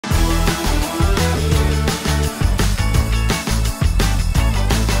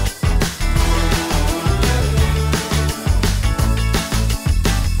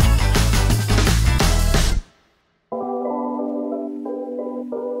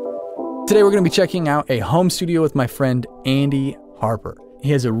Today we're going to be checking out a home studio with my friend Andy Harper.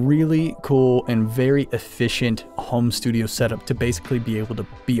 He has a really cool and very efficient home studio setup to basically be able to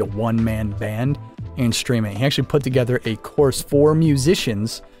be a one-man band and streaming. He actually put together a course for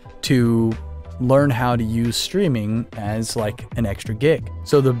musicians to learn how to use streaming as like an extra gig.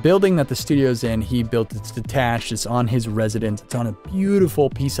 So the building that the studio's in, he built, it's detached, it's on his residence, it's on a beautiful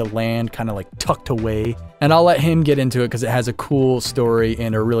piece of land, kind of like tucked away. And I'll let him get into it because it has a cool story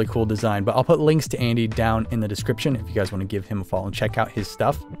and a really cool design. But I'll put links to Andy down in the description if you guys want to give him a follow and check out his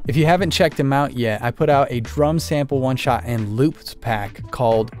stuff. If you haven't checked him out yet, I put out a drum sample one-shot and loops pack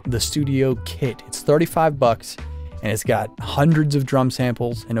called the Studio Kit. It's 35 bucks. And it's got hundreds of drum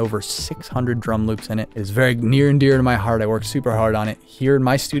samples and over 600 drum loops in it. It's very near and dear to my heart. I work super hard on it here in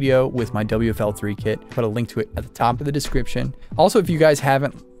my studio with my WFL3 kit. I'll put a link to it at the top of the description. Also, if you guys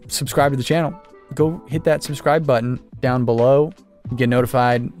haven't subscribed to the channel, go hit that subscribe button down below. Get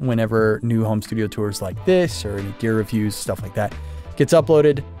notified whenever new home studio tours like this or any gear reviews, stuff like that gets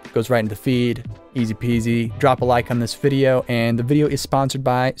uploaded, goes right into the feed. Easy peasy. Drop a like on this video, and the video is sponsored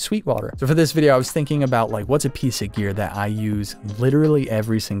by Sweetwater. So for this video, I was thinking about like what's a piece of gear that I use literally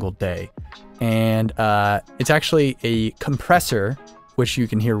every single day. And it's actually a compressor, which you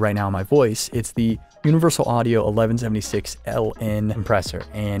can hear right now in my voice. It's the Universal Audio 1176 LN compressor.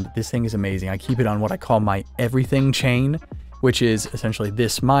 And this thing is amazing. I keep it on what I call my everything chain, which is essentially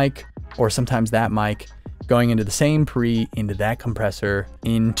this mic or sometimes that mic, going into the same pre, into that compressor,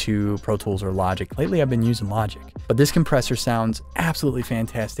 into Pro Tools or Logic. Lately, I've been using Logic, but this compressor sounds absolutely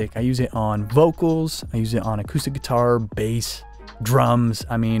fantastic. I use it on vocals, I use it on acoustic guitar, bass, drums.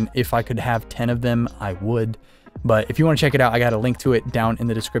 I mean, if I could have 10 of them, I would. But if you want to check it out, I got a link to it down in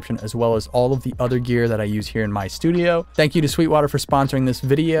the description, as well as all of the other gear that I use here in my studio. Thank you to Sweetwater for sponsoring this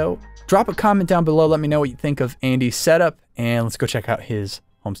video. Drop a comment down below, let me know what you think of Andy's setup, and let's go check out his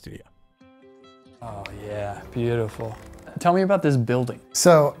home studio. Oh yeah, beautiful. Tell me about this building.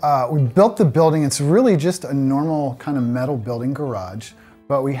 So we built the building. It's really just a normal kind of metal building garage,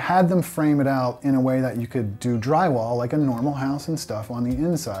 but we had them frame it out in a way that you could do drywall like a normal house and stuff on the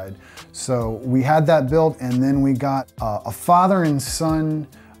inside. So we had that built, and then we got a father and son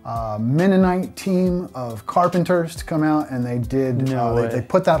Mennonite team of carpenters to come out, and they did, they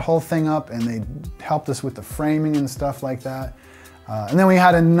put that whole thing up, and they helped us with the framing and stuff like that. And then we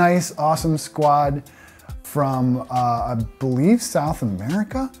had a nice, awesome squad from, I believe, South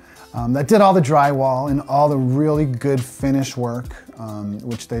America that did all the drywall and all the really good finish work,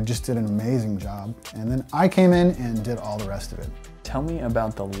 which they just did an amazing job. And then I came in and did all the rest of it. Tell me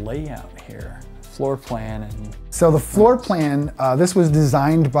about the layout here, floor plan. So the floor plan, this was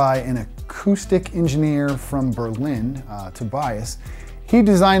designed by an acoustic engineer from Berlin, Tobias. He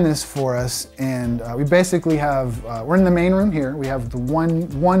designed this for us, and we basically have, we're in the main room here. We have the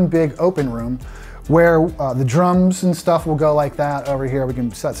one big open room where the drums and stuff will go like that. Over here, we can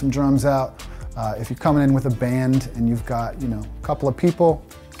set some drums out. If you're coming in with a band and you've got, you know, a couple of people,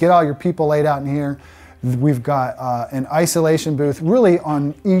 get all your people laid out in here. We've got an isolation booth really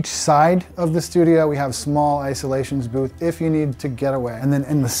on each side of the studio. We have a small isolations booth if you need to get away. And then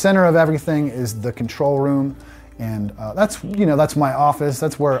in the center of everything is the control room. And that's, you know, that's my office.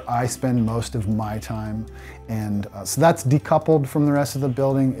 That's where I spend most of my time. And so that's decoupled from the rest of the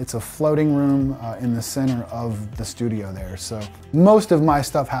building. It's a floating room in the center of the studio there. So most of my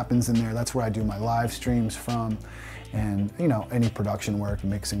stuff happens in there. That's where I do my live streams from, and, you know, any production work,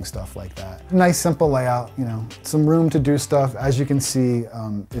 mixing, stuff like that. Nice, simple layout, you know, some room to do stuff. As you can see,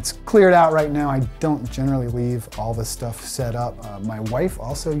 it's cleared out right now. I don't generally leave all this stuff set up. My wife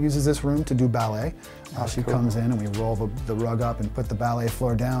also uses this room to do ballet. She comes in and we roll the rug up and put the ballet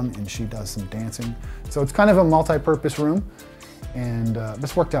floor down, and she does some dancing. So it's kind of a multi-purpose room, and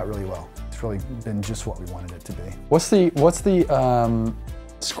this worked out really well. It's really been just what we wanted it to be. What's the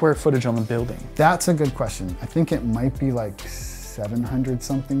square footage on the building? That's a good question. I think it might be like 700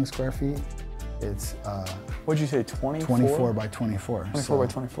 something square feet. It's what'd you say, 24? 24 by 24. 24 by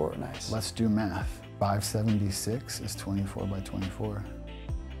 24, nice. Let's do math. 576 is 24 by 24.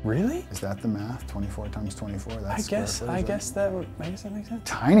 Really? Is that the math? 24 times 24? That's I guess that makes sense.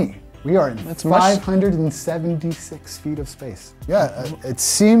 Tiny. We are in 576 feet of space. Yeah, it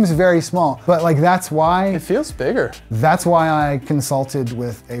seems very small, but like that's why... It feels bigger. That's why I consulted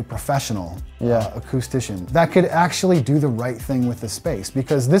with a professional acoustician that could actually do the right thing with the space,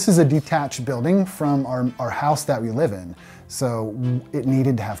 because this is a detached building from our house that we live in. So it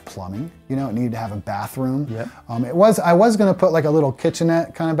needed to have plumbing, you know, it needed to have a bathroom. Yep. I was gonna put like a little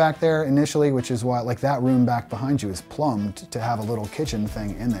kitchenette kind of back there initially, which is why like that room back behind you is plumbed to have a little kitchen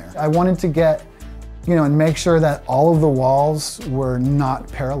thing in there. I wanted to get you know, and make sure that all of the walls were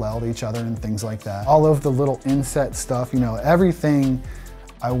not parallel to each other and things like that. All of the little inset stuff, you know, everything,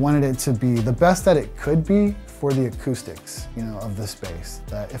 I wanted it to be the best that it could be for the acoustics, you know, of the space.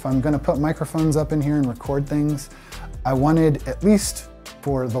 That if I'm gonna put microphones up in here and record things, I wanted at least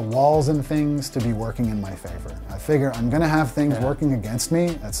for the walls and things to be working in my favor. I figure I'm gonna have things working against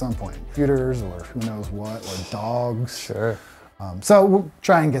me at some point. Computers or who knows what, or dogs. Sure. So we'll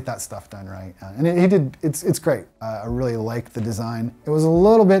try and get that stuff done right. And he did, it's great. I really like the design. It was a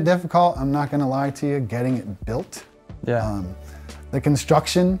little bit difficult, I'm not gonna lie to you, getting it built. Yeah. The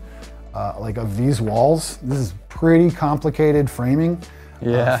construction, like of these walls, this is pretty complicated framing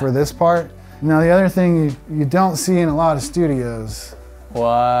for this part. Now the other thing you don't see in a lot of studios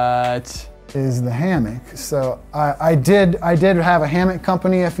What? is the hammock. So I did have a hammock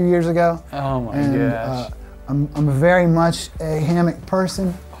company a few years ago. Oh my gosh. I'm very much a hammock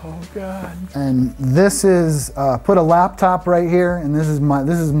person. Oh God. And this is put a laptop right here, and this is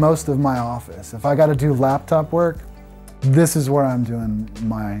most of my office. If I got to do laptop work, this is where I'm doing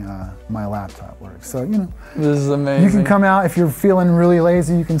my laptop work. So, you know, This is amazing. you can come out if you're feeling really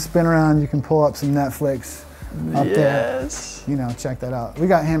lazy. You can spin around. You can pull up some Netflix up there. You know, check that out. We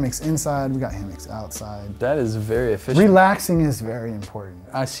got hammocks inside. We got hammocks outside. That is very efficient. Relaxing is very important.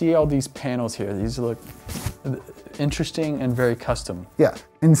 I see all these panels here. These look interesting and very custom. Yeah.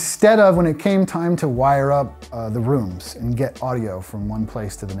 Instead of when it came time to wire up the rooms and get audio from one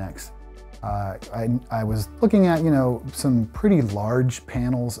place to the next, I was looking at, you know, some pretty large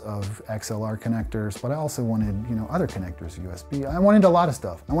panels of XLR connectors, but I also wanted, you know, other connectors, USB. I wanted a lot of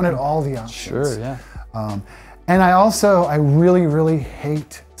stuff. I wanted all the options. Sure, yeah. And I really, really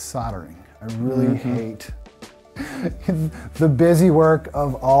hate soldering. I really hate the busy work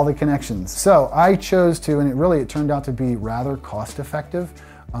of all the connections. So I chose to, and it turned out to be rather cost effective.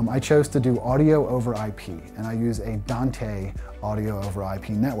 I chose to do audio over IP, and I use a Dante audio over IP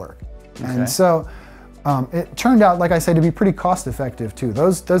network. And so it turned out, like I said, to be pretty cost effective too.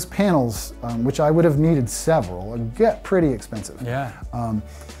 Those panels, which I would have needed several, get pretty expensive. Yeah.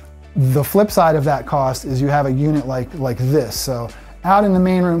 The flip side of that cost is you have a unit like this. So out in the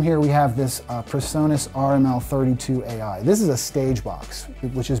main room here, we have this PreSonus RML32 AI. This is a stage box,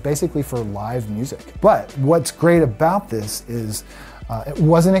 which is basically for live music. But what's great about this is it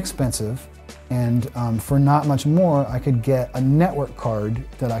wasn't expensive. And for not much more, I could get a network card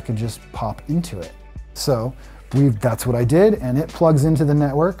that I could just pop into it. So that's what I did, and it plugs into the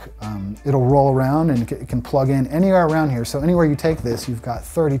network. It'll roll around and it can plug in anywhere around here. So anywhere you take this, you've got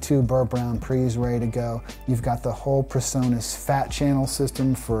 32 Burr Brown pre's ready to go. You've got the whole PreSonus fat channel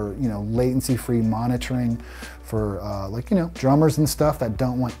system for, you know, latency-free monitoring for like, you know, drummers and stuff that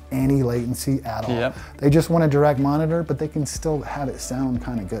don't want any latency at all. Yep. They just want a direct monitor, but they can still have it sound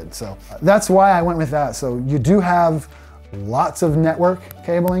kind of good. So that's why I went with that. So you do have lots of network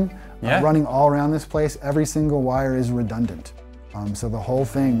cabling running all around this place. Every single wire is redundant. So the whole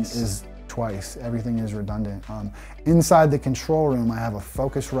thing is twice. Everything is redundant. Inside the control room, I have a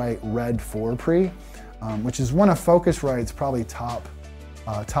Focusrite Red 4 pre, which is one of Focusrite's probably top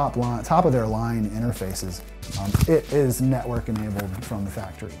of their line interfaces. It is network enabled from the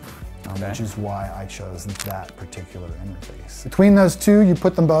factory, which is why I chose that particular interface. Between those two, you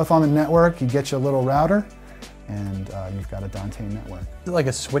put them both on the network, you get your little router, and you've got a Dante network. Is it like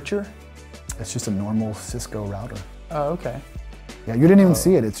a switcher? It's just a normal Cisco router. Oh, okay. Yeah, you didn't even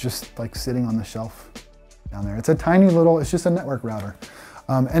see it. It's just like sitting on the shelf down there. It's a tiny little, it's just a network router.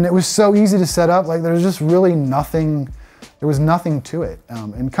 And it was so easy to set up, like there's just really nothing, there was nothing to it.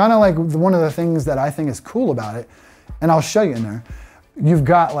 And kind of like one of the things that I think is cool about it, and I'll show you in there, you've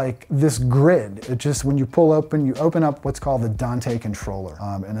got like this grid. It just, when you pull open, you open up what's called the Dante controller.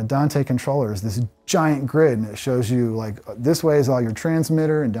 And a Dante controller is this giant grid, and it shows you like this way is all your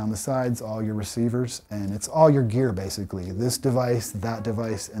transmitter, and down the sides all your receivers, and it's all your gear basically. This device, that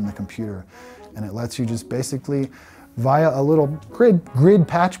device, and the computer. And it lets you just basically, via a little grid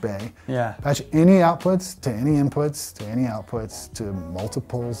patch bay, patch any outputs to any inputs to any outputs to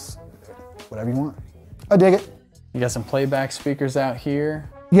multiples, whatever you want. I dig it. You got some playback speakers out here.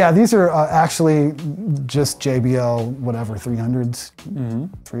 Yeah, these are actually just JBL whatever 300s,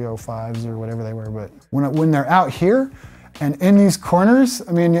 305s or whatever they were. But when they're out here and in these corners,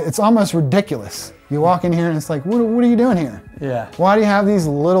 I mean, it's almost ridiculous. You walk in here and it's like, what are you doing here? Yeah. Why do you have these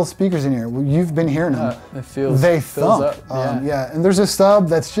little speakers in here? Well, you've been hearing them. It feels. They fills thump. up. Yeah, and there's a stub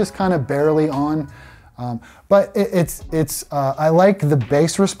that's just kind of barely on, but I like the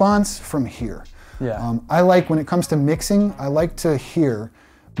bass response from here. Yeah. I like, when it comes to mixing, I like to hear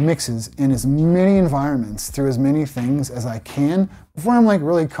mixes in as many environments through as many things as I can before I'm like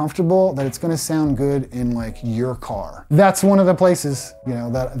really comfortable that it's gonna sound good in like your car. That's one of the places, you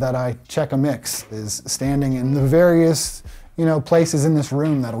know, that I check a mix, is standing in the various, you know, places in this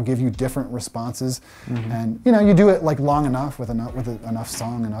room that'll give you different responses. And you know, you do it like long enough with enough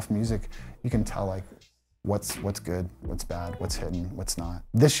song, enough music, you can tell like what's good, what's bad, what's hidden, what's not.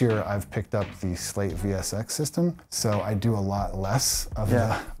 This year I've picked up the Slate VSX system, so I do a lot less of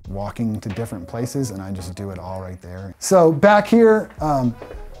the walking to different places, and I just do it all right there. So back here,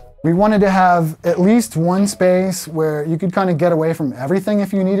 we wanted to have at least one space where you could kind of get away from everything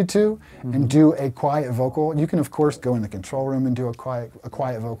if you needed to, and do a quiet vocal. You can of course go in the control room and do a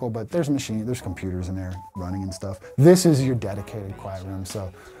quiet vocal, but there's there's computers in there running and stuff. This is your dedicated quiet room,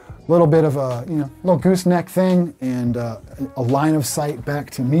 so a little bit of a, you know, little gooseneck thing, and a line of sight back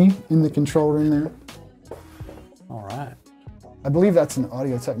to me in the control room there. All right. I believe that's an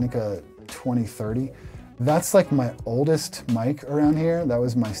Audio-Technica 2030. That's like my oldest mic around here. That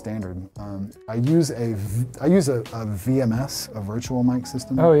was my standard. I use a VMS, a virtual mic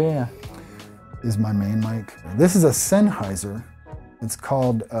system. Oh yeah. Is my main mic. This is a Sennheiser. It's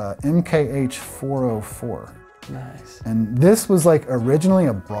called MKH 404. Nice. And this was like originally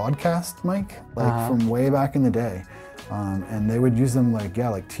a broadcast mic, like from way back in the day. And they would use them like,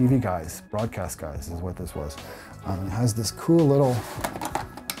 like TV guys, broadcast guys is what this was. It has this cool little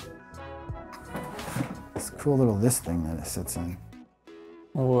this thing that it sits in.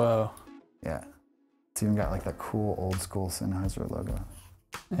 Whoa. Yeah. It's even got like that cool old school Sennheiser logo.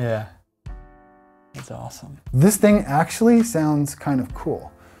 Yeah. That's awesome. This thing actually sounds kind of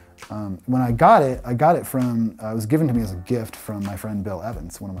cool. When I got it from, it was given to me as a gift from my friend Bill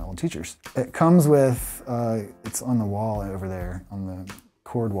Evans, one of my old teachers. It comes with, it's on the wall over there, on the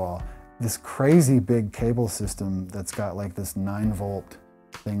cord wall, this crazy big cable system that's got like this 9-volt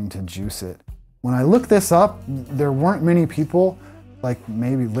thing to juice it. When I looked this up, there weren't many people, like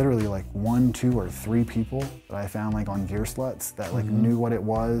maybe literally like 1, 2, or 3 people that I found like on Gear Sluts that like knew what it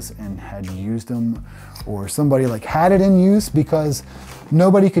was and had used them, or somebody like had it in use, because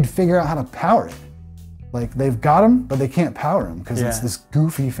nobody could figure out how to power it. Like they've got them, but they can't power them because it's this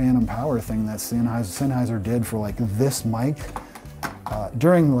goofy phantom power thing that Sennheiser did for like this mic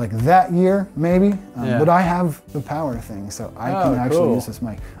during like that year maybe. But I have the power thing, so I can actually use this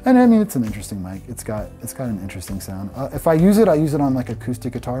mic. And I mean, it's an interesting mic. It's got an interesting sound. If I use it on like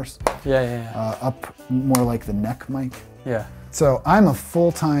acoustic guitars. Up more like the neck mic. Yeah. So I'm a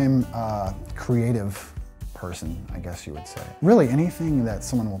full-time creative person, I guess you would say. Really anything that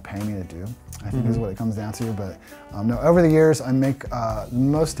someone will pay me to do, I think is what it comes down to. But no, over the years, I make,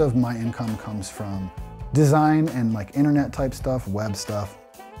 most of my income comes from design and like internet type stuff, web stuff,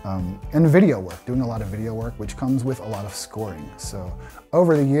 and video work, doing a lot of video work, which comes with a lot of scoring. So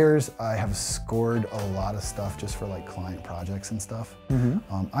over the years, I have scored a lot of stuff just for like client projects and stuff.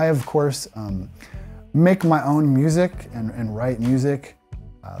 I, of course, make my own music and write music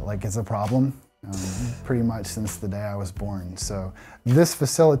like it's a problem. Pretty much since the day I was born. So this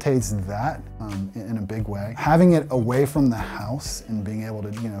facilitates that in a big way. Having it away from the house and being able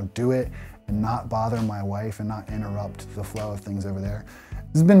to, you know, do it and not bother my wife and not interrupt the flow of things over there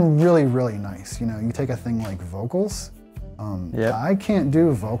has been really, really nice. You know, you take a thing like vocals. I can't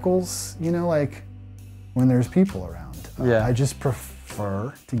do vocals, you know, like when there's people around. I just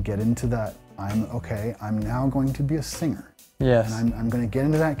prefer to get into that, I'm now going to be a singer. Yes. And I'm going to get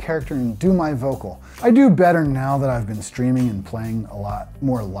into that character and do my vocal. I do better now that I've been streaming and playing a lot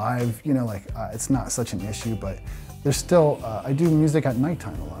more live. You know, like it's not such an issue, but there's still, I do music at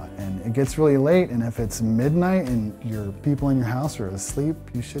nighttime a lot, and it gets really late, and if it's midnight and your people in your house are asleep,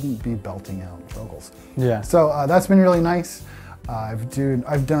 you shouldn't be belting out vocals. Yeah. So that's been really nice. I've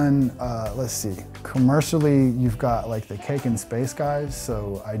done, let's see, commercially you've got like the Cake and Space guys.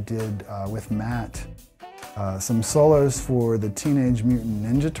 So I did with Matt some solos for the Teenage Mutant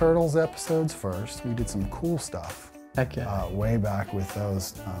Ninja Turtles episodes first. We did some cool stuff. Heck yeah. Way back with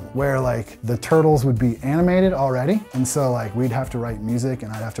those, where like the turtles would be animated already, and so like we'd have to write music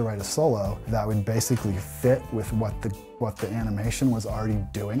and I'd have to write a solo that would basically fit with what the animation was already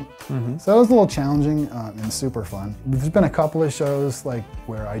doing. So it was a little challenging and super fun. There's been a couple of shows like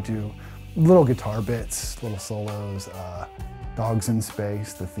where I do little guitar bits, little solos. Dogs in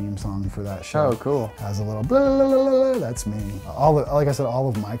Space, the theme song for that show. Oh, cool. Has a little blah, blah, blah, blah, that's me. Like I said, all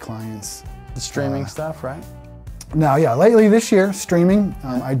of my clients. The streaming stuff, right? Now, yeah, lately this year, streaming.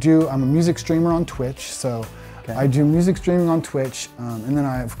 I'm a music streamer on Twitch, so I do music streaming on Twitch, and then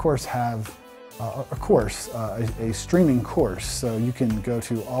I, of course, have a course, a streaming course. So you can go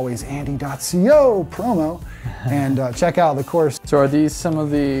to alwaysandy.co promo and check out the course. So are these some of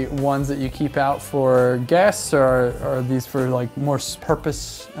the ones that you keep out for guests, or are these for like more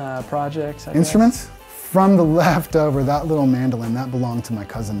purpose projects? I Instruments? Guess? From the left over, that little mandolin, that belonged to my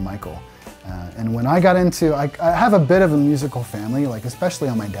cousin Michael. And when I got into, I have a bit of a musical family, like especially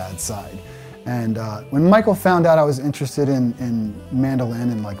on my dad's side. And when Michael found out I was interested in mandolin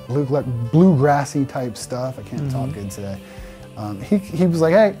and like bluegrassy type stuff, I can't talk good today, he was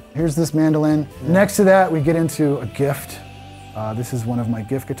like, hey, here's this mandolin. Yeah. Next to that, we get into a gift. This is one of my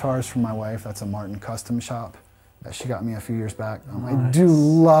gift guitars from my wife. That's a Martin custom shop that she got me a few years back. Nice. I do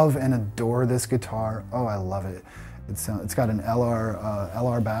love and adore this guitar. Oh, I love it. It's got an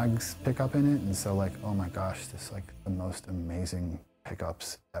LR bags pickup in it, and so like, oh my gosh, this is like the most amazing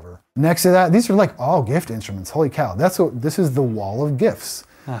pickups ever. Next to that, these are like all gift instruments. Holy cow, this is the wall of gifts.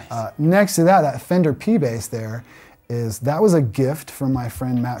 Nice. Next to that Fender P bass there that was a gift from my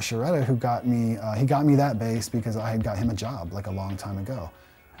friend Matt Sharetta, who got me that bass because I had got him a job like a long time ago.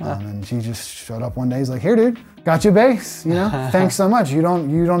 And he just showed up one day. He's like, "Here, dude, got you a bass. You know, thanks so much. You don't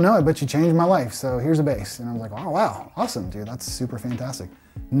know it, but you changed my life. So here's a bass." And I was like, "Oh wow, awesome, dude. That's super fantastic."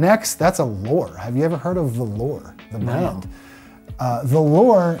 Next, that's a Lure. Have you ever heard of the Lure, the brand? The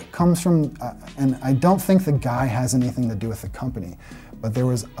Lure comes from, and I don't think the guy has anything to do with the company, but there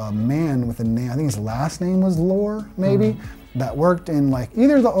was a man with a name. I think his last name was Lure, maybe. That worked in like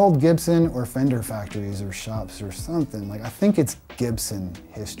either the old Gibson or Fender factories or shops or something. Like I think it's Gibson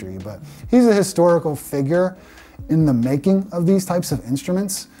history, but he's a historical figure in the making of these types of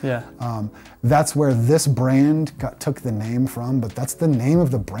instruments. Yeah. That's where this brand took the name from, but that's the name of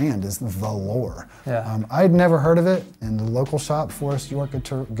the brand, is the Lure. Yeah. I'd never heard of it. In the local shop, Forrest York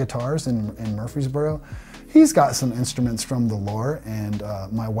Guitars in Murfreesboro, he's got some instruments from the Lure, and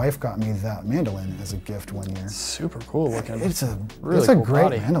my wife got me that mandolin as a gift one year. Super cool looking. It's a cool great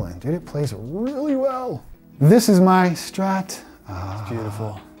body. Mandolin, dude. It plays really well. This is my Strat. It's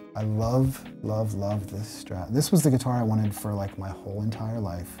beautiful. I love this Strat. This was the guitar I wanted for like my whole entire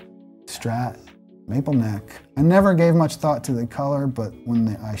life. Strat, maple neck. I never gave much thought to the color, but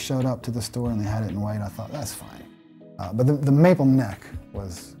when I showed up to the store and they had it in white, I thought that's fine. But the maple neck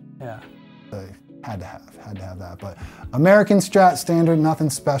was, had to have that. But American Strat standard, nothing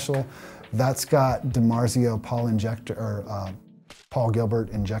special. That's got DiMarzio Paul Gilbert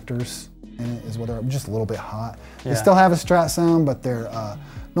injectors in it, is what they're just a little bit hot. They still have a Strat sound, but they're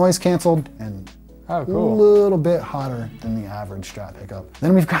noise canceled and a little bit hotter than the average Strat pickup.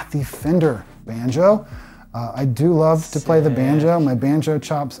 Then we've got the Fender banjo. I do love to play the banjo. My banjo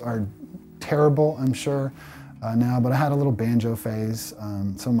chops are terrible, I'm sure, now, but I had a little banjo phase.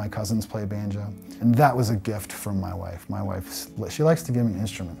 Some of my cousins play banjo, and that was a gift from my wife. My wife, she likes to give me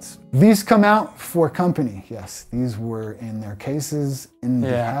instruments. These come out for company, yes. These were in their cases in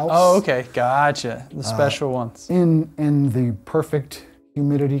the house. Oh, okay, gotcha. The special ones. In the perfect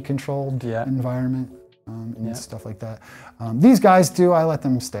humidity controlled environment and stuff like that. These guys do, I let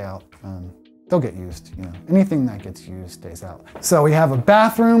them stay out. They'll get used, you know. Anything that gets used stays out. So we have a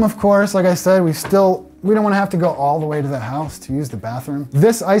bathroom, of course. Like I said, we don't want to have to go all the way to the house to use the bathroom.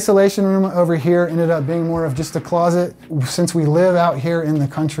 This isolation room over here ended up being more of just a closet. Since we live out here in the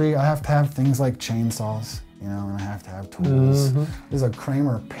country, I have to have things like chainsaws, you know, and I have to have tools. This is a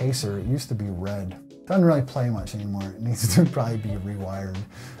Kramer Pacer. It used to be red. Doesn't really play much anymore. It needs to probably be rewired.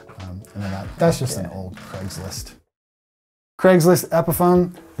 And then that's just an old Craigslist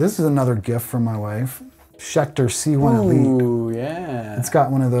Epiphone. This is another gift from my wife. Schecter C1 Elite. Ooh, yeah. It's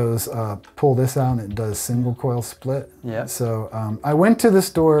got one of those, pull this out and it does single coil split. Yeah. So I went to the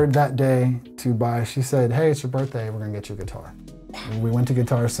store that day to buy, she said, "Hey, it's your birthday, we're gonna get you a guitar." We went to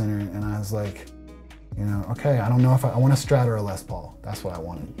Guitar Center and I was like, you know, okay, I don't know if I want a Strat or a Les Paul. That's what I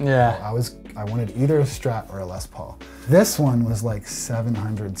wanted. Yeah. I wanted either a Strat or a Les Paul. This one was like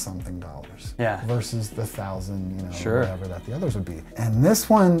 $700 something. Yeah. Versus the 1,000, you know, whatever that the others would be. And this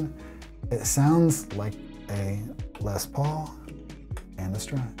one, it sounds like a Les Paul and a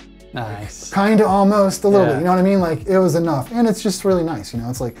Strat. Nice. Kind of almost a little bit, you know what I mean? Like it was enough. And it's just really nice, you know,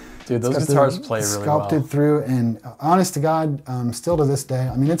 it's like, dude, those guitars play really well. Sculpted through, and honest to God, still to this day,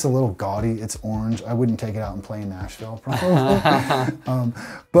 I mean, it's a little gaudy, it's orange. I wouldn't take it out and play in Nashville probably.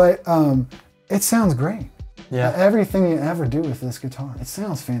 But it sounds great. Yeah. Everything you ever do with this guitar, it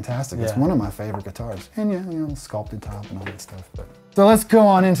sounds fantastic. It's one of my favorite guitars. And yeah, you know, sculpted top and all that stuff. But. So let's go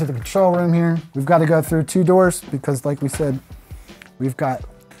on into the control room here. We've got to go through 2 doors because like we said, we've got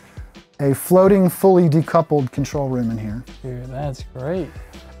a floating, fully decoupled control room in here. Dude, that's great.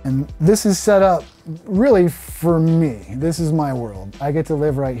 And this is set up really for me. This is my world. I get to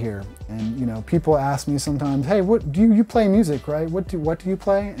live right here. And you know, people ask me sometimes, hey, what do you play music, right? What do you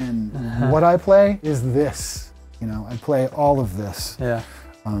play? And what I play is this. You know, I play all of this. Yeah.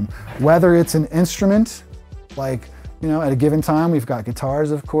 Whether it's an instrument, like, you know, at a given time, we've got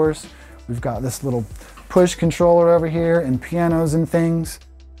guitars, of course. We've got this little push controller over here and pianos and things.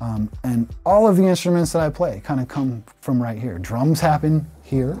 And all of the instruments that I play kind of come from right here. Drums happen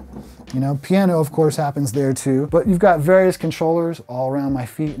here. You know, piano, of course, happens there too. But you've got various controllers all around my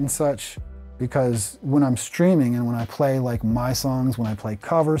feet and such, because when I'm streaming and when I play like my songs, when I play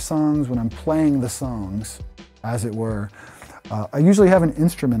cover songs, when I'm playing the songs, as it were, I usually have an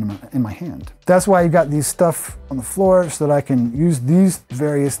instrument in my hand. That's why you got these stuff on the floor so that I can use these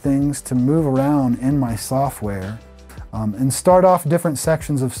various things to move around in my software and start off different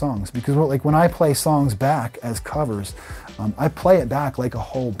sections of songs. Because like when I play songs back as covers, I play it back like a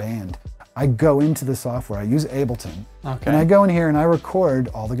whole band. I go into the software, I use Ableton, and I go in here and I record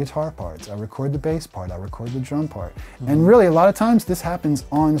all the guitar parts, I record the bass part, I record the drum part. And really a lot of times this happens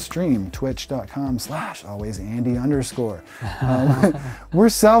on stream, twitch.com/Andy_. We're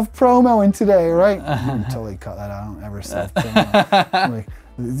self-promoing today, right? You can totally cut that out, I don't ever self-promo.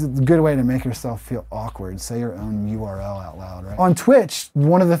 It's a good way to make yourself feel awkward. Say your own URL out loud, right? On Twitch,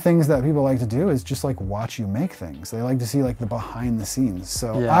 one of the things that people like to do is just like watch you make things. They like to see like the behind the scenes.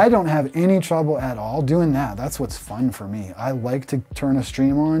 So I don't have any trouble at all doing that. That's what's fun for me. I like to turn a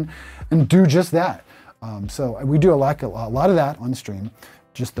stream on and do just that. So we do a lot of that on stream,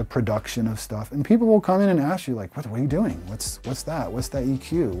 just the production of stuff. And people will come in and ask you like, what are you doing? What's that? What's that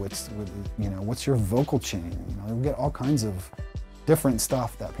EQ? What's your vocal chain? You know, we get all kinds of different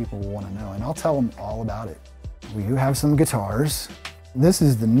stuff that people will want to know, and I'll tell them all about it. We do have some guitars. This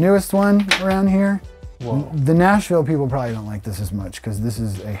is the newest one around here. Whoa. The Nashville people probably don't like this as much because this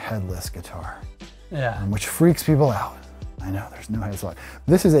is a headless guitar, which freaks people out. I know, there's no head slot.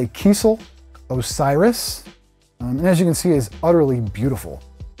 This is a Kiesel Osiris, and as you can see, is utterly beautiful.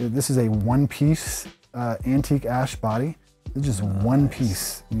 This is a one-piece antique ash body. It's just one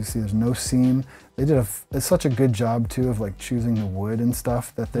piece. You see there's no seam. They did such a good job too of like choosing the wood and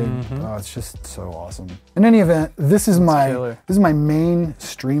stuff that they, it's just so awesome. In any event, this is my main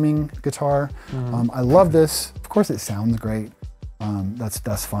streaming guitar. I love this. Of course it sounds great.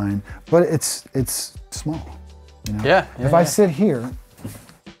 That's fine. But it's small. You know? If I sit here,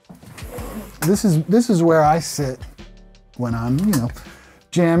 this is where I sit when I'm, you know,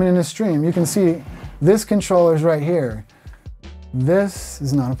 jamming in a stream. You can see this controller's right here. This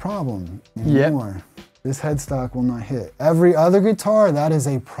is not a problem anymore. This headstock will not hit. Every other guitar, that is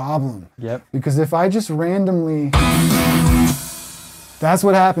a problem. Because if I just randomly, that's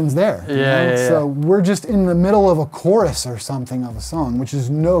what happens there. So we're just in the middle of a chorus or something of a song, which is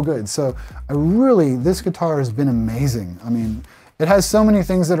no good. So this guitar has been amazing. I mean, it has so many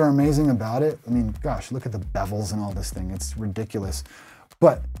things that are amazing about it. I mean, gosh, look at the bevels and all this thing. It's ridiculous.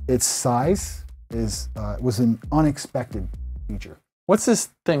 But its size was an unexpected feature. What's this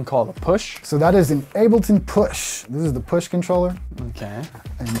thing called, a push? So that is an Ableton push. This is the push controller. Okay.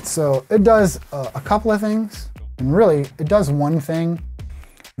 And so it does a couple of things, and really it does one thing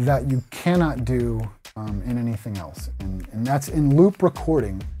that you cannot do in anything else, and that's in loop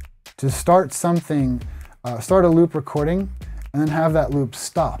recording. To start something, start a loop recording, and then have that loop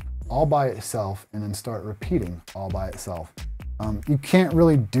stop all by itself, and then start repeating all by itself. You can't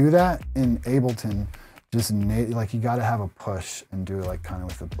really do that in Ableton. Like you gotta have a push and do it like kind of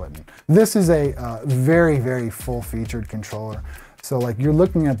with a button. This is a very, very full featured controller. So like you're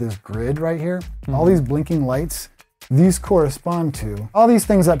looking at this grid right here, all these blinking lights, these correspond to, all these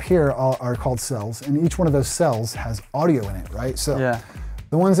things up here are called cells, and each one of those cells has audio in it, right? So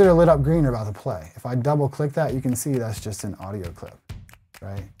the ones that are lit up green are about to play. If I double click that, you can see that's just an audio clip,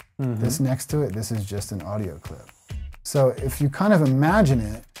 right? This next to it, this is just an audio clip. So if you kind of imagine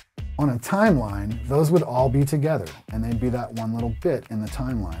it, on a timeline, those would all be together, and they'd be that one little bit in the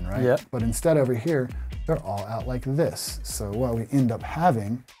timeline, right? But instead over here, they're all out like this. So what we end up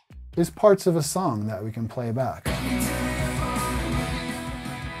having is parts of a song that we can play back.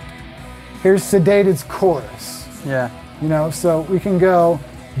 Here's Sedated's chorus. You know, so we can go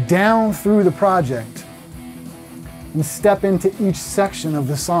down through the project and step into each section of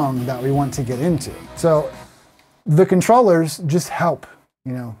the song that we want to get into. So the controllers just help,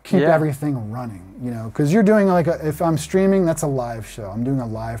 you know, keep everything running, you know, because you're doing like if I'm streaming, that's a live show. I'm doing a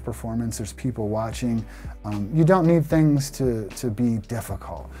live performance, there's people watching. You don't need things to be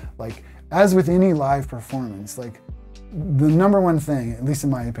difficult. Like, as with any live performance, like, the number one thing, at least in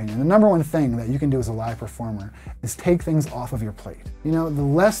my opinion, the number one thing that you can do as a live performer is take things off of your plate. You know, the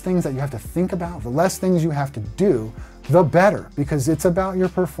less things that you have to think about, the less things you have to do, the better, because it's about your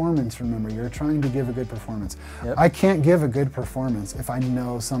performance, remember. You're trying to give a good performance. Yep. I can't give a good performance if I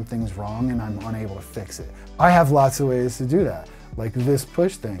know something's wrong and I'm unable to fix it. I have lots of ways to do that, like this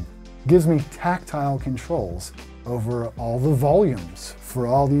push thing. Gives me tactile controls over all the volumes for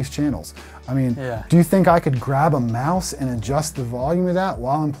all these channels. I mean, do you think I could grab a mouse and adjust the volume of that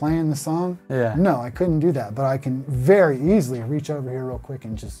while I'm playing the song? Yeah. No, I couldn't do that, but I can very easily reach over here real quick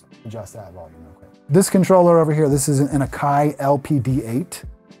and just adjust that volume real quick. This controller over here, this is an Akai LPD8,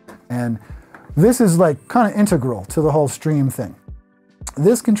 and this is like kind of integral to the whole stream thing.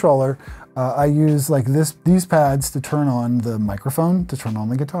 This controller, I use like these pads to turn on the microphone, to turn on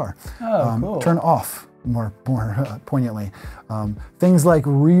the guitar. Oh, cool. Turn off, more poignantly. Things like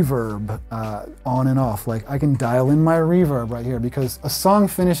reverb, on and off. Like I can dial in my reverb right here, because a song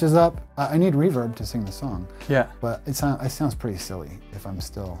finishes up, I need reverb to sing the song. Yeah. But it sounds pretty silly if I'm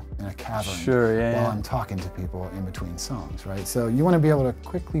still in a cavern while I'm talking to people in between songs, right? So you want to be able to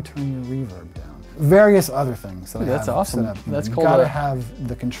quickly turn your reverb down. Various other things. That that's awesome. That's cool. You gotta have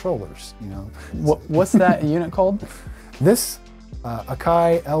the controllers, you know. What's that unit called? This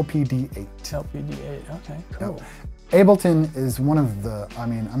Akai LPD8. LPD8, okay, cool. Yep. Ableton is one of the, I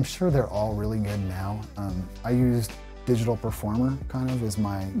mean, I'm sure they're all really good now. I used Digital Performer kind of as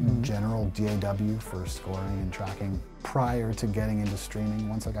my general DAW for scoring and tracking prior to getting into streaming.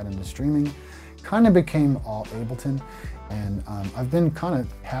 Once I got into streaming, kind of became all Ableton, and I've been kind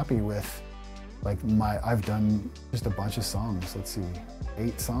of happy with, like, I've done just a bunch of songs, let's see,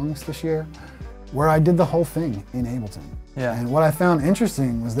 8 songs this year, where I did the whole thing in Ableton. Yeah. And what I found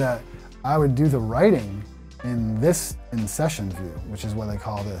interesting was that I would do the writing in session view, which is what they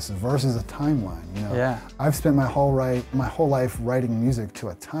call this, versus a timeline. You know, yeah. I've spent my whole life writing music to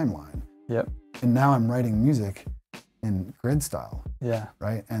a timeline. Yep. And now I'm writing music in grid style. Yeah.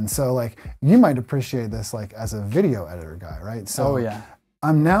 Right. And so, like, you might appreciate this, like, as a video editor guy, right? So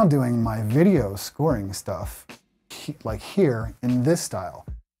I'm now doing my video scoring stuff like here in this style,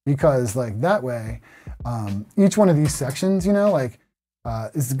 because like that way, each one of these sections, you know, like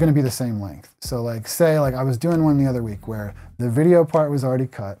is going to be the same length. So like, say like I was doing one the other week where the video part was already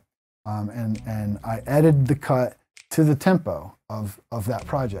cut, and I edited the cut to the tempo of that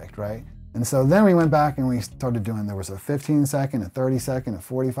project, right? And so then we went back and we started doing, there was a 15-second, a 30-second, a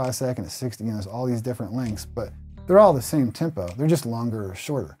 45-second, a 60, you know, there's all these different lengths, but they're all the same tempo. They're just longer or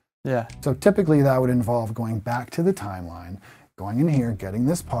shorter. Yeah. So typically that would involve going back to the timeline, going in here, getting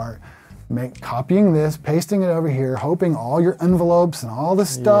this part, copying this, pasting it over here, hoping all your envelopes and all the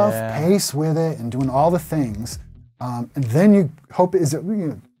stuff paste with it, and doing all the things. And then you hope,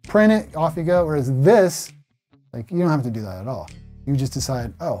 you print it, off you go. Whereas this, like, you don't have to do that at all. You just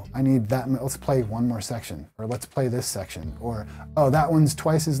decide, oh, I need that, let's play one more section, or let's play this section, or, oh, that one's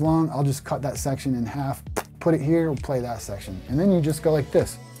twice as long, I'll just cut that section in half, put it here, play that section. And then you just go like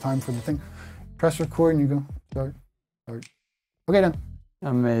this, time for the thing. Press record and you go, start. Okay, done.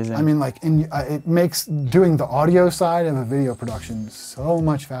 Amazing. I mean, like, it makes doing the audio side of a video production so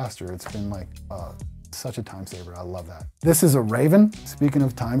much faster. It's been like such a time saver. I love that. This is a Raven. Speaking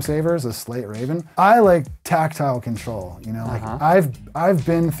of time savers, a Slate Raven. I like tactile control, you know, like I've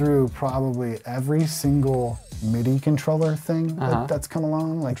been through probably every single MIDI controller thing that's come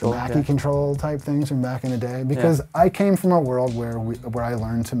along, like the Mackie control type things from back in the day, because I came from a world where I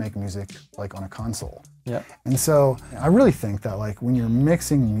learned to make music like on a console. Yeah. And so I really think that, like, when you're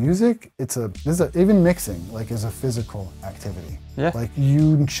mixing music, even mixing like is a physical activity. Yeah. Like,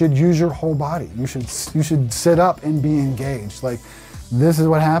 you should use your whole body. You should sit up and be engaged. Like, this is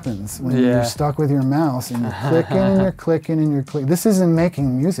what happens when you're stuck with your mouse and you're clicking and you're clicking and you're clicking. This isn't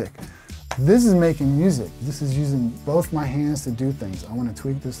making music. This is making music. This is using both my hands to do things. I want to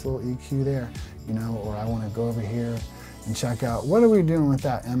tweak this little EQ there, you know, or I want to go over here and check out, what are we doing with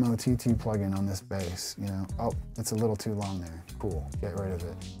that MOTT plugin on this bass? You know, oh, it's a little too long there. Cool, get rid of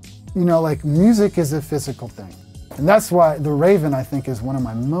it. You know, like, music is a physical thing. And that's why the Raven, I think, is one of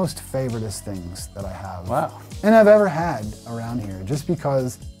my most favoriteest things that I have. Wow. And I've ever had around here, just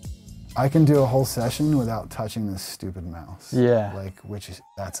because I can do a whole session without touching this stupid mouse. Yeah. Like,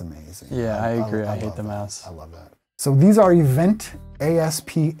 that's amazing. Yeah, I agree. I hate the mouse. I love that. So these are Event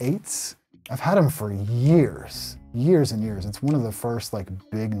ASP8s. I've had them for years and years. It's one of the first, like,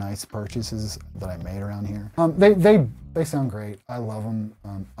 big, nice purchases that I made around here. They sound great. I love them.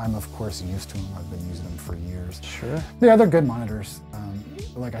 I'm, of course, used to them. I've been using them for years. Sure. Yeah, they're good monitors.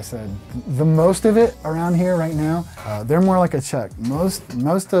 Like I said, the most of it around here right now, they're more like a check.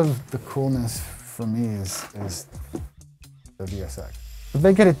 Most of the coolness for me is the VSX. But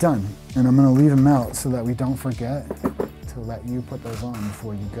they get it done, and I'm gonna leave them out so that we don't forget to let you put those on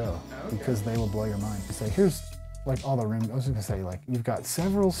before you go, because they will blow your mind. So here's like all the rooms. I was just gonna say, like, you've got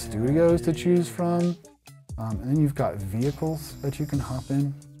several studios to choose from, and then you've got vehicles that you can hop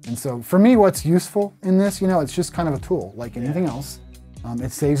in. And so for me, what's useful in this, you know, it's just kind of a tool like anything else.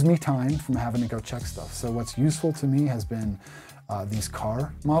 It saves me time from having to go check stuff. So what's useful to me has been these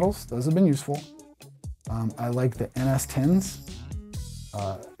car models. Those have been useful. I like the NS10s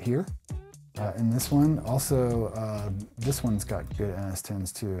here. And this one, also, this one's got good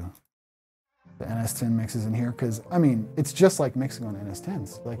NS10s too. The NS10 mixes in here, because I mean, it's just like mixing on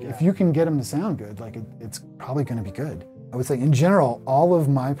NS10s. Like if you can get them to sound good, like it's probably gonna be good. I would say in general, all of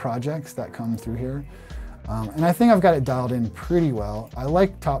my projects that come through here, and I think I've got it dialed in pretty well. I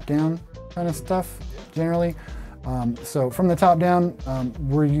like top-down kind of stuff generally. So from the top down,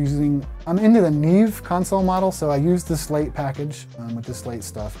 I'm into the Neve console model, so I use the Slate package with the Slate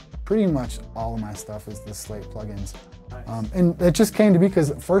stuff. Pretty much all of my stuff is the Slate plugins. And it just came to be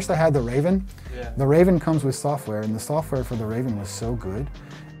because first I had the Raven. The Raven comes with software, and the software for the Raven was so good.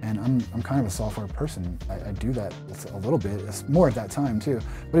 And I'm kind of a software person. I do that a little bit. It's more at that time too.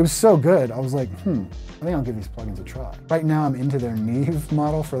 But it was so good, I was like, I think I'll give these plugins a try. Right now I'm into their Neve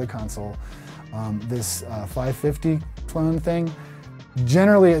model for the console. This 550 clone thing,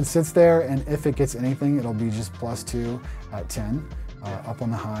 generally it sits there, and if it gets anything, it'll be just +2 at 10. Up on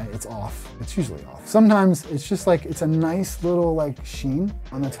the high, it's off. It's usually off. Sometimes it's just like, it's a nice little like sheen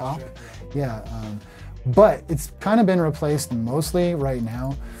on the top. Yeah, but it's kind of been replaced mostly right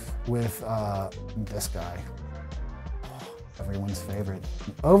now with this guy. Everyone's favorite.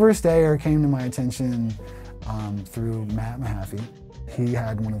 Overstayer came to my attention through Matt Mahaffey. He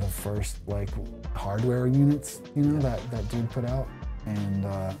had one of the first like hardware units, you know, that dude put out. And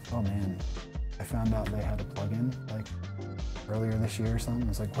oh man, I found out they had a plugin like earlier this year or something. I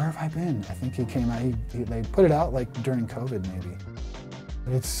was like, where have I been? I think he came out, they put it out like during COVID maybe.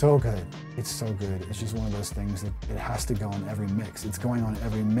 But it's so good. It's so good. It's just one of those things that it has to go on every mix. It's going on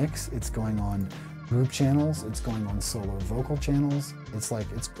every mix. It's going on group channels. It's going on solo vocal channels. It's like,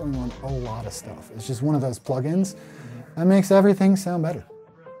 it's going on a lot of stuff. It's just one of those plugins that makes everything sound better.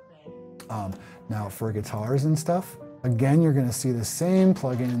 Now for guitars and stuff, again, you're gonna see the same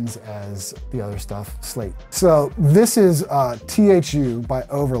plugins as the other stuff, Slate. So this is THU by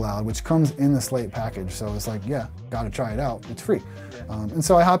Overloud, which comes in the Slate package. So it's like, yeah, gotta try it out, it's free. And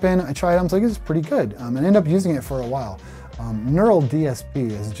so I hop in, I try it out, I'm like, it's pretty good. And I end up using it for a while. Neural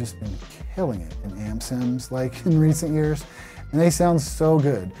DSP has just been killing it in amp sims like in recent years, and they sound so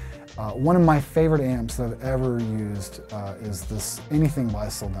good. One of my favorite amps that I've ever used is this Anything by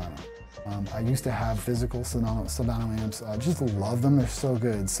Soldano. I used to have physical Soldano amps. I just love them, they're so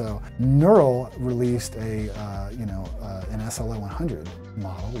good. So Neural released an SLO 100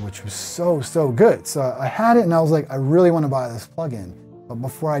 model, which was so good. So I had it and I was like, I really want to buy this plugin. But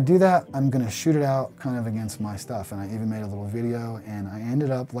before I do that, I'm gonna shoot it out kind of against my stuff. And I even made a little video, and I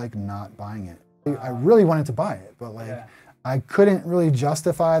ended up like not buying it. I really wanted to buy it, but like, I couldn't really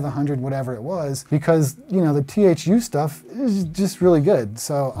justify the 100 whatever it was, because, you know, the THU stuff is just really good.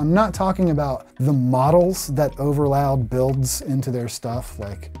 So I'm not talking about the models that Overloud builds into their stuff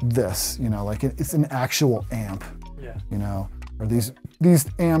like this, you know, like it's an actual amp, you know, or these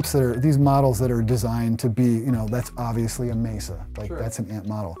amps that are, these models that are designed to be, you know, that's obviously a Mesa, like that's an amp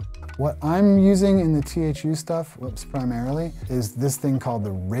model. What I'm using in the THU stuff, primarily, is this thing called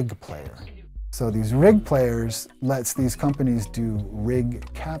the rig player. So these rig players lets these companies do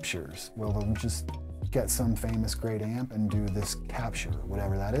rig captures. Well, they'll just get some famous great amp and do this capture,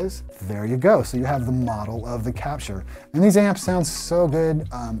 whatever that is. There you go. So you have the model of the capture. And these amps sound so good.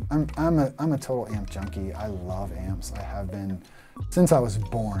 I'm a total amp junkie. I love amps. I have been since I was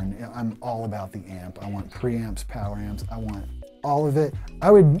born. I'm all about the amp. I want preamps, power amps. I want all of it.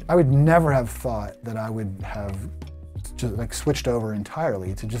 I would never have thought that I would have just like switched over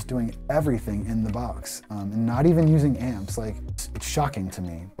entirely to just doing everything in the box and not even using amps. Like, it's shocking to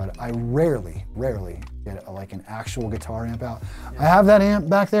me, but I rarely get like an actual guitar amp out. I have that amp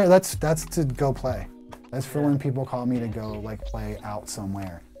back there. That's to go play. That's for when people call me to go like play out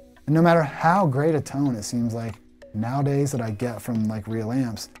somewhere. And no matter how great a tone it seems like nowadays that I get from like real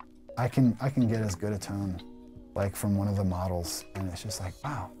amps, I can get as good a tone like from one of the models, and it's just like,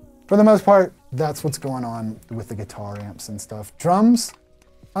 wow. For the most part, that's what's going on with the guitar amps and stuff. Drums,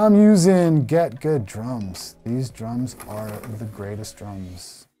 I'm using Get Good drums. These drums are the greatest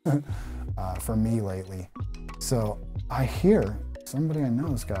drums for me lately. So I hear somebody I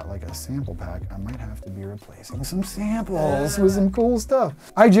know's got like a sample pack. I might have to be replacing some samples with some cool stuff.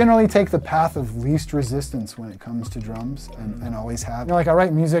 I generally take the path of least resistance when it comes to drums, and always have. You know, like I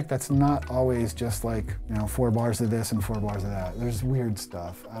write music that's not always just like, you know, 4 bars of this and 4 bars of that. There's weird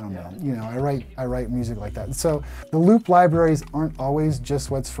stuff. I don't know. You know, I write music like that. So the loop libraries aren't always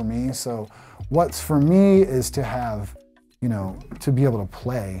just what's for me. So what's for me is to have, you know, to be able to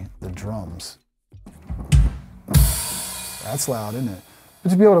play the drums. That's loud, isn't it? But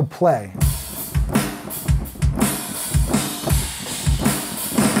to be able to play.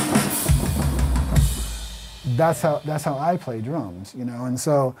 That's how I play drums, you know? And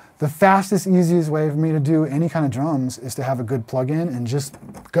so the fastest, easiest way for me to do any kind of drums is to have a good plug-in and just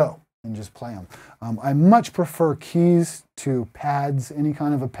go and just play them. I much prefer keys to pads, any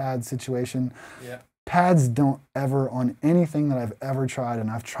kind of a pad situation. Yeah. Pads don't ever, on anything that I've ever tried, and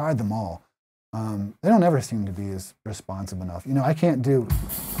I've tried them all, they don't ever seem to be as responsive enough. You know, I can't do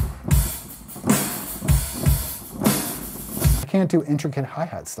intricate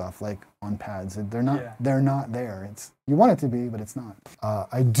hi-hat stuff like on pads. They're not there. It's, you want it to be, but it's not.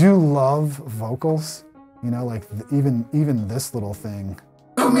 I do love vocals, you know, like even this little thing.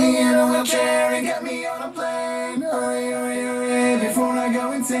 Put me in a wheelchair and get me on a plane. Hurry, hurry, hurry, before I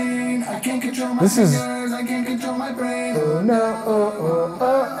go insane. I can't control my fingers, I can't control my brain. Oh no, oh, oh,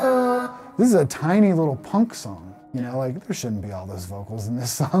 oh, oh. This is a tiny little punk song, you know, like there shouldn't be all those vocals in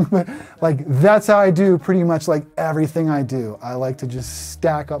this song, but like that's how I do pretty much like everything I do. I like to just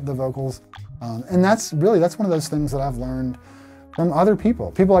stack up the vocals. And that's one of those things that I've learned from other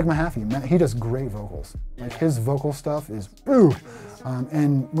people. People like Mahaffey, he does great vocals. Like his vocal stuff is, ooh.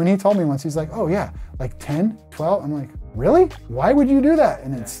 And when he told me once, he's like, oh yeah, like 10, 12, I'm like, really? Why would you do that?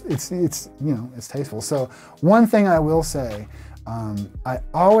 And it's you know, it's tasteful. So one thing I will say, I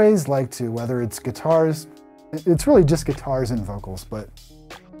always like to, whether it's guitars, it's really just guitars and vocals, but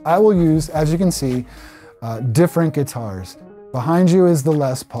I will use, as you can see, different guitars. Behind you is the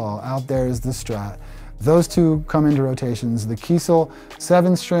Les Paul, out there is the Strat. Those two come into rotations, the Kiesel,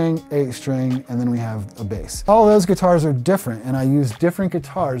 7-string, 8-string, and then we have a bass. All those guitars are different, and I use different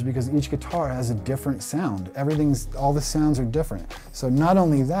guitars because each guitar has a different sound. All the sounds are different. So not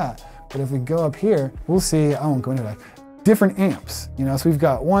only that, but if we go up here, we'll see, I won't go into that, different amps. You know, so we've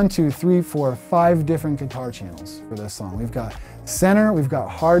got 1, 2, 3, 4, 5 different guitar channels for this song. We've got center, we've got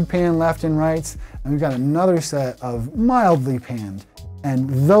hard pan left and rights, and we've got another set of mildly panned. And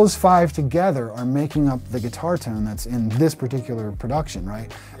those 5 together are making up the guitar tone that's in this particular production,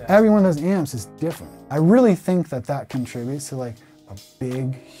 right? Yeah. Every one of those amps is different. I really think that contributes to like a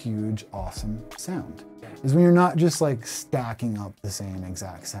big, huge, awesome sound. Is when you're not just like stacking up the same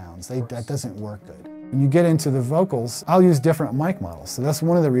exact sounds. That doesn't work good. When you get into the vocals, I'll use different mic models. So that's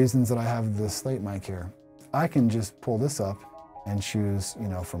one of the reasons that I have the slate mic here. I can just pull this up and choose, you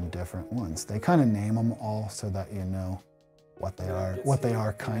know, from different ones. They kind of name them all so that you know what they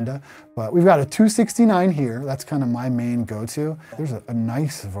are kinda. But we've got a 269 here. That's kind of my main go-to. There's a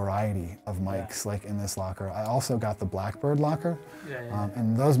nice variety of mics like in this locker. I also got the Blackbird locker,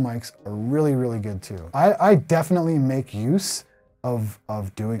 and those mics are really, really good too. I definitely make use of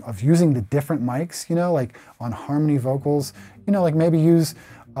using the different mics, you know, like on harmony vocals, you know, like maybe use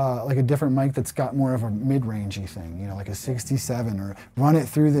like a different mic that's got more of a mid-rangey thing, you know, like a 67, or run it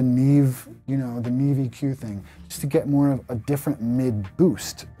through the Neve, you know, the Neve EQ thing, just to get more of a different mid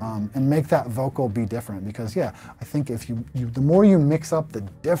boost, and make that vocal be different. Because yeah, I think if the more you mix up the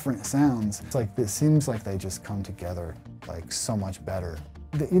different sounds, it's like, it seems like they just come together like so much better.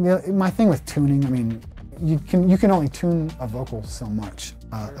 You know, my thing with tuning, I mean, you can only tune a vocal so much.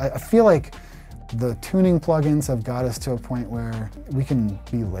 I feel like the tuning plugins have got us to a point where we can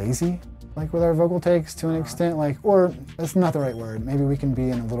be lazy, like with our vocal takes to an extent, like, or that's not the right word. Maybe we can be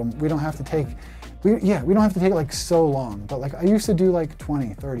in a little, we don't have to take it like so long, but like I used to do like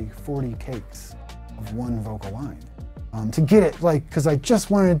 20, 30, 40 takes of one vocal line to get it, like, because I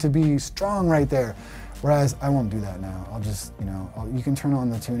just wanted it to be strong right there. Whereas I won't do that now. I'll just, you know, you can turn on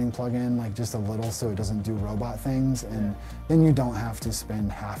the tuning plugin like just a little so it doesn't do robot things, and then you don't have to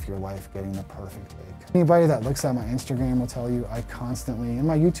spend half your life getting the perfect take. Anybody that looks at my Instagram will tell you I constantly, and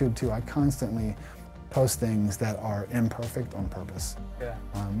my YouTube too, I constantly post things that are imperfect on purpose. Yeah.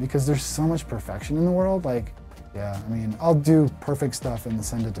 Because there's so much perfection in the world. Like, yeah, I mean, I'll do perfect stuff and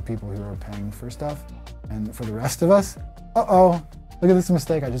send it to people who are paying for stuff. And for the rest of us, look at this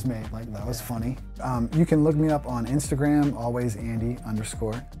mistake I just made. Like, that was funny. You can look me up on Instagram, alwaysandy_.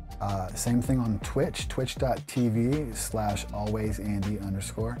 Same thing on Twitch,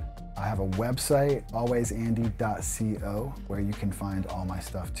 twitch.tv/alwaysandy_. I have a website, alwaysandy.co, where you can find all my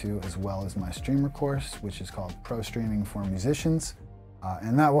stuff too, as well as my streamer course, which is called Pro Streaming for Musicians.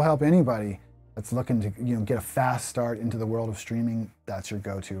 And that will help anybody that's looking to get a fast start into the world of streaming. That's your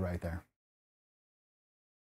go-to right there.